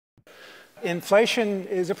Inflation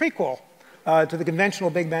is a prequel to the conventional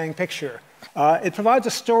Big Bang picture. It provides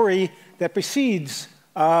a story that precedes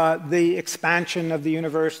the expansion of the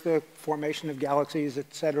universe, the formation of galaxies,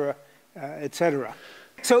 etc., etc.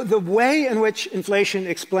 So the way in which inflation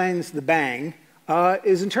explains the bang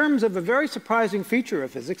is in terms of a very surprising feature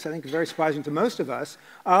of physics, I think very surprising to most of us,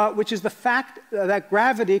 which is the fact that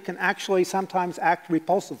gravity can actually sometimes act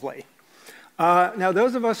repulsively. Now,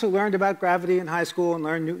 those of us who learned about gravity in high school and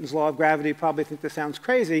learned Newton's law of gravity probably think this sounds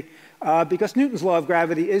crazy, because Newton's law of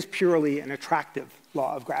gravity is purely an attractive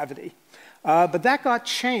law of gravity. But that got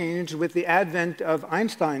changed with the advent of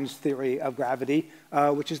Einstein's theory of gravity,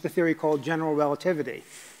 which is the theory called general relativity.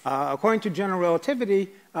 According to general relativity,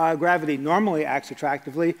 gravity normally acts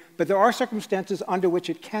attractively, but there are circumstances under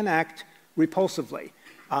which it can act repulsively.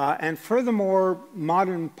 And furthermore,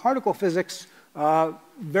 modern particle physics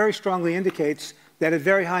very strongly indicates that at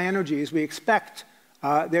very high energies we expect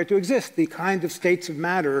there to exist the kind of states of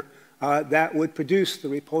matter that would produce the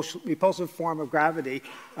repulsive form of gravity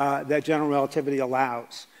that general relativity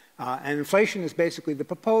allows. And inflation is basically the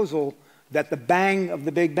proposal that the bang of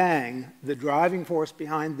the Big Bang, the driving force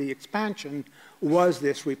behind the expansion, was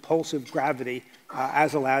this repulsive gravity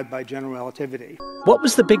as allowed by general relativity. What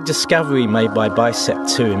was the big discovery made by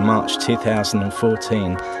BICEP 2 in March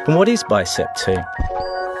 2014? And what is BICEP 2?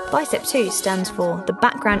 BICEP 2 stands for the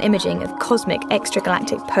Background Imaging of Cosmic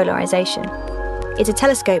Extragalactic Polarization. It's a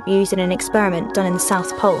telescope used in an experiment done in the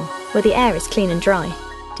South Pole, where the air is clean and dry,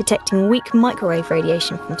 detecting weak microwave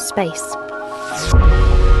radiation from space.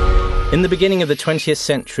 In the beginning of the 20th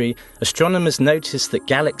century, astronomers noticed that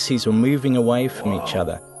galaxies were moving away from each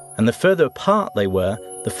other, and the further apart they were,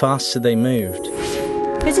 the faster they moved.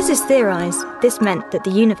 Physicists theorise this meant that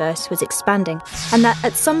the universe was expanding, and that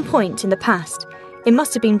at some point in the past, it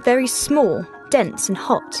must have been very small, dense and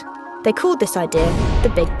hot. They called this idea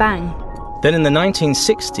the Big Bang. Then in the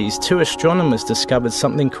 1960s, two astronomers discovered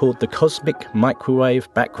something called the Cosmic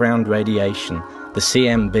Microwave Background Radiation, the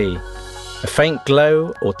CMB, a faint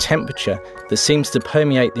glow or temperature that seems to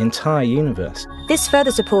permeate the entire universe. This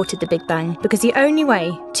further supported the Big Bang because the only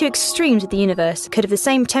way two extremes of the universe could have the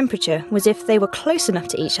same temperature was if they were close enough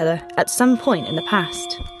to each other at some point in the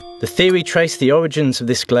past. The theory traced the origins of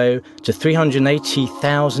this glow to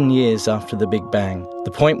 380,000 years after the Big Bang,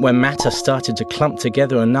 the point where matter started to clump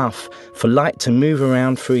together enough for light to move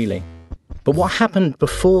around freely. But what happened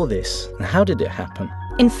before this, and how did it happen?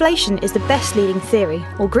 Inflation is the best leading theory,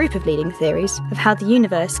 or group of leading theories, of how the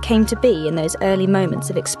universe came to be in those early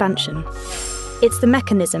moments of expansion. It's the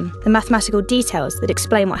mechanism, the mathematical details that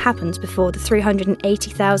explain what happens before the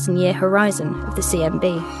 380,000-year horizon of the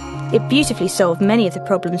CMB. It beautifully solved many of the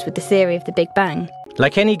problems with the theory of the Big Bang.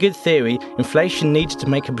 Like any good theory, inflation needed to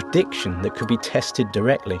make a prediction that could be tested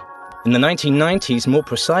directly. In the 1990s, more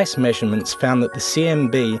precise measurements found that the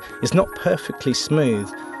CMB is not perfectly smooth,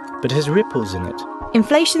 but has ripples in it.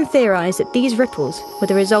 Inflation theorised that these ripples were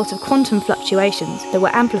the result of quantum fluctuations that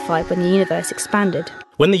were amplified when the universe expanded.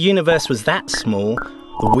 When the universe was that small,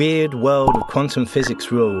 the weird world of quantum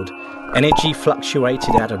physics ruled. Energy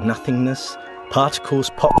fluctuated out of nothingness, particles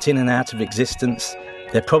popped in and out of existence,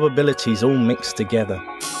 their probabilities all mixed together.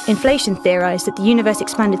 Inflation theorised that the universe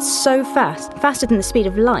expanded so fast, faster than the speed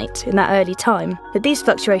of light in that early time, that these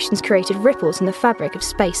fluctuations created ripples in the fabric of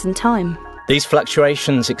space and time. These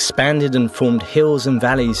fluctuations expanded and formed hills and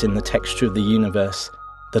valleys in the texture of the universe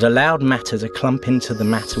that allowed matter to clump into the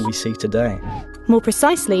matter we see today. More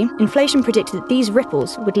precisely, inflation predicted that these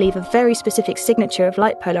ripples would leave a very specific signature of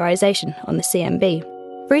light polarisation on the CMB.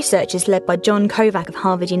 Researchers led by John Kovac of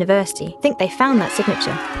Harvard University think they found that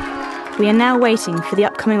signature. We are now waiting for the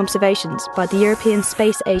upcoming observations by the European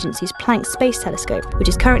Space Agency's Planck Space Telescope, which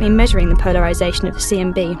is currently measuring the polarisation of the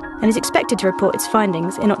CMB and is expected to report its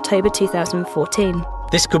findings in October 2014.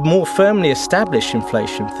 This could more firmly establish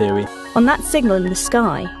inflation theory. On that signal in the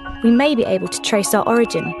sky, we may be able to trace our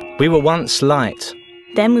origin. We were once light.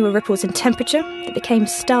 Then we were ripples in temperature that became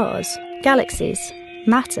stars, galaxies,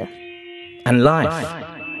 matter. And life.